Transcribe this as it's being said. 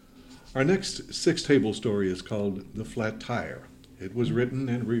Our next six-table story is called The Flat Tire. It was written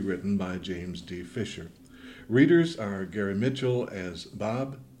and rewritten by James D. Fisher. Readers are Gary Mitchell as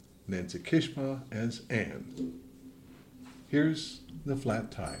Bob, Nancy Kishma as Ann. Here's The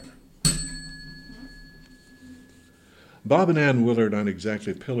Flat Tire. Bob and Ann Willard aren't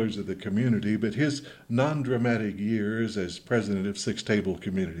exactly pillars of the community, but his non-dramatic years as president of Six Table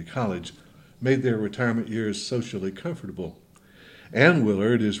Community College made their retirement years socially comfortable. Ann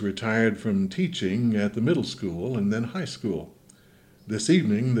Willard is retired from teaching at the middle school and then high school. This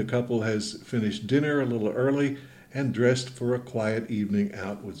evening, the couple has finished dinner a little early and dressed for a quiet evening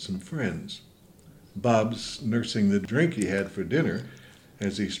out with some friends. Bob's nursing the drink he had for dinner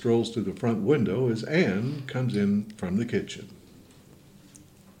as he strolls to the front window as Ann comes in from the kitchen.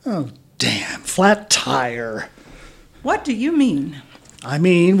 Oh, damn, flat tire. What do you mean? I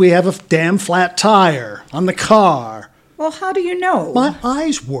mean, we have a damn flat tire on the car. Well, how do you know? My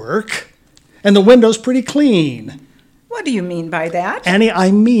eyes work, and the window's pretty clean. What do you mean by that? Annie, I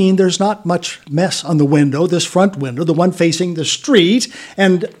mean there's not much mess on the window, this front window, the one facing the street,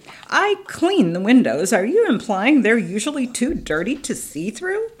 and... I clean the windows. Are you implying they're usually too dirty to see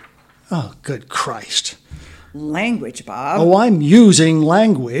through? Oh, good Christ. Language, Bob. Oh, I'm using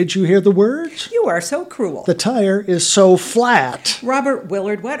language. You hear the words? You are so cruel. The tire is so flat. Robert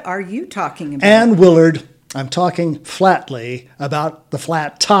Willard, what are you talking about? Ann Willard, I'm talking flatly about the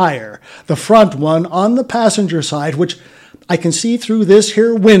flat tire. The front one on the passenger side, which I can see through this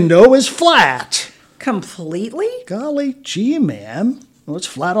here window, is flat. Completely? Golly gee, ma'am. Well, it's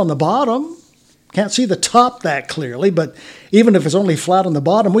flat on the bottom. Can't see the top that clearly, but even if it's only flat on the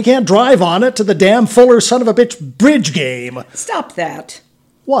bottom, we can't drive on it to the damn Fuller son of a bitch bridge game. Stop that.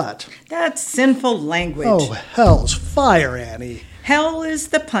 What? That's sinful language. Oh, hell's fire, Annie. Hell is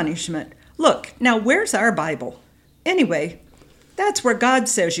the punishment. Look, now where's our Bible? Anyway, that's where God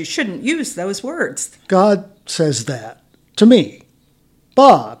says you shouldn't use those words. God says that to me.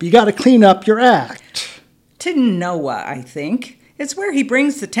 Bob, you got to clean up your act. To Noah, I think. It's where he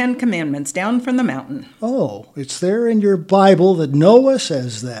brings the 10 Commandments down from the mountain. Oh, it's there in your Bible that Noah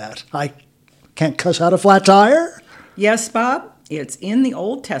says that. I can't cuss out a flat tire? Yes, Bob, it's in the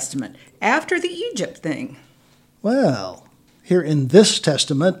Old Testament, after the Egypt thing. Well, here in this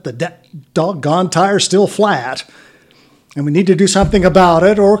testament, the doggone tire's still flat, and we need to do something about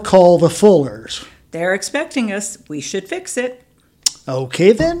it or call the Fullers. They're expecting us. We should fix it.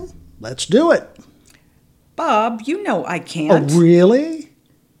 Okay, then. Let's do it. Bob, you know I can't. Oh, really?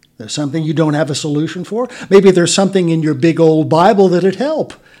 There's something you don't have a solution for? Maybe there's something in your big old Bible that'd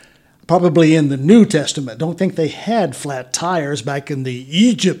help. Probably in the New Testament. Don't think they had flat tires back in the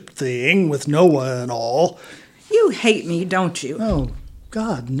Egypt thing with Noah and all. You hate me, don't you? Oh,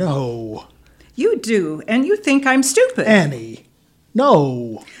 God, no. You do, and you think I'm stupid. Annie,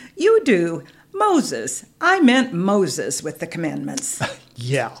 no. You do. Moses. I meant Moses with the commandments.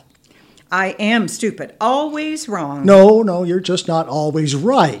 Yeah. I am stupid. Always wrong. No, you're just not always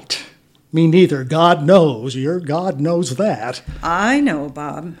right. Me neither. God knows. Your God knows that. I know,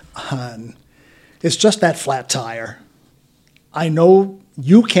 Bob. Hon, it's just that flat tire. I know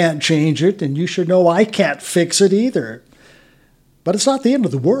you can't change it, and you should know I can't fix it either. But it's not the end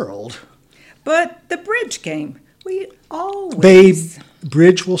of the world. But the bridge game. We always... Babe,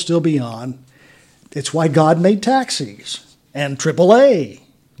 bridge will still be on. It's why God made taxis. And AAA.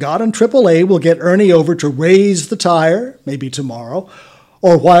 God and AAA will get Ernie over to raise the tire, maybe tomorrow,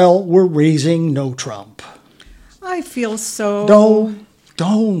 or while we're raising No Trump. I feel so...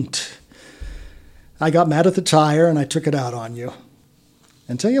 Don't. I got mad at the tire and I took it out on you.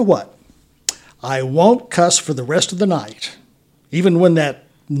 And tell you what, I won't cuss for the rest of the night, even when that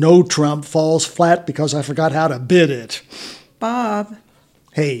No Trump falls flat because I forgot how to bid it. Bob.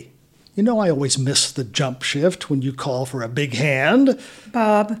 Hey, you know I always miss the jump shift when you call for a big hand.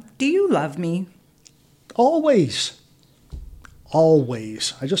 Bob, do you love me? Always.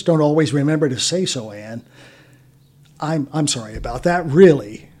 Always. I just don't always remember to say so, Ann. I'm sorry about that,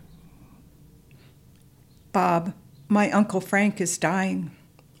 really. Bob, my Uncle Frank is dying.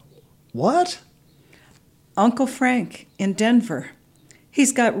 What? Uncle Frank in Denver.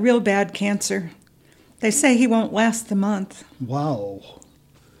 He's got real bad cancer. They say he won't last the month. Wow.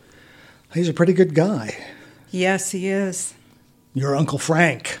 He's a pretty good guy. Yes, he is. Your Uncle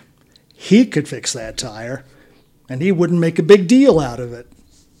Frank. He could fix that tire, and he wouldn't make a big deal out of it.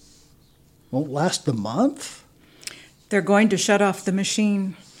 Won't last the month? They're going to shut off the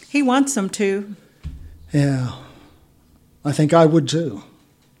machine. He wants them to. Yeah, I think I would too.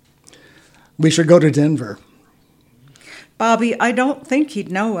 We should go to Denver. Bobby, I don't think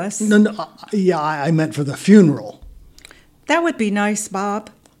he'd know us. No, yeah, I meant for the funeral. That would be nice, Bob.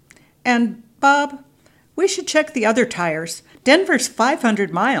 And, Bob, we should check the other tires. Denver's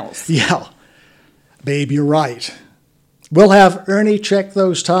 500 miles. Yeah, babe, you're right. We'll have Ernie check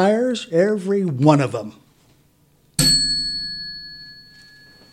those tires, every one of them.